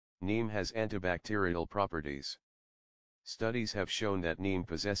Neem has antibacterial properties. Studies have shown that neem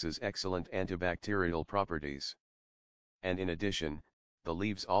possesses excellent antibacterial properties. And in addition, the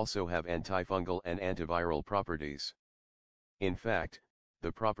leaves also have antifungal and antiviral properties. In fact,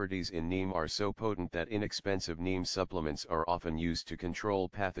 the properties in neem are so potent that inexpensive neem supplements are often used to control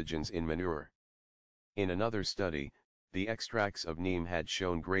pathogens in manure. In another study, the extracts of neem had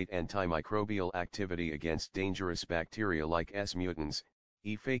shown great antimicrobial activity against dangerous bacteria like S. mutans,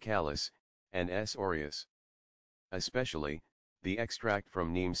 E. faecalis, and S. aureus. Especially, the extract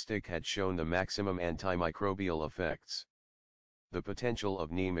from neem stick had shown the maximum antimicrobial effects. The potential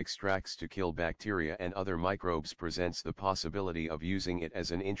of neem extracts to kill bacteria and other microbes presents the possibility of using it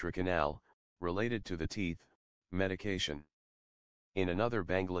as an intracanal, related to the teeth, medication. In another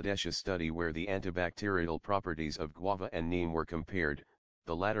Bangladeshi study where the antibacterial properties of guava and neem were compared,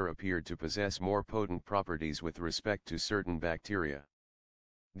 the latter appeared to possess more potent properties with respect to certain bacteria.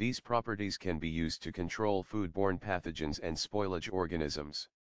 These properties can be used to control foodborne pathogens and spoilage organisms.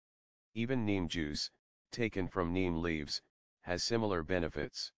 Even neem juice, taken from neem leaves, has similar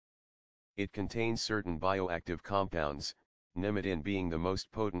benefits. It contains certain bioactive compounds, nimetin being the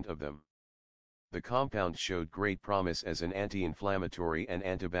most potent of them. The compound showed great promise as an anti-inflammatory and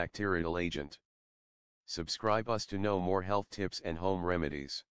antibacterial agent. Subscribe us to know more health tips and home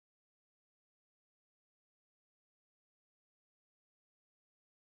remedies.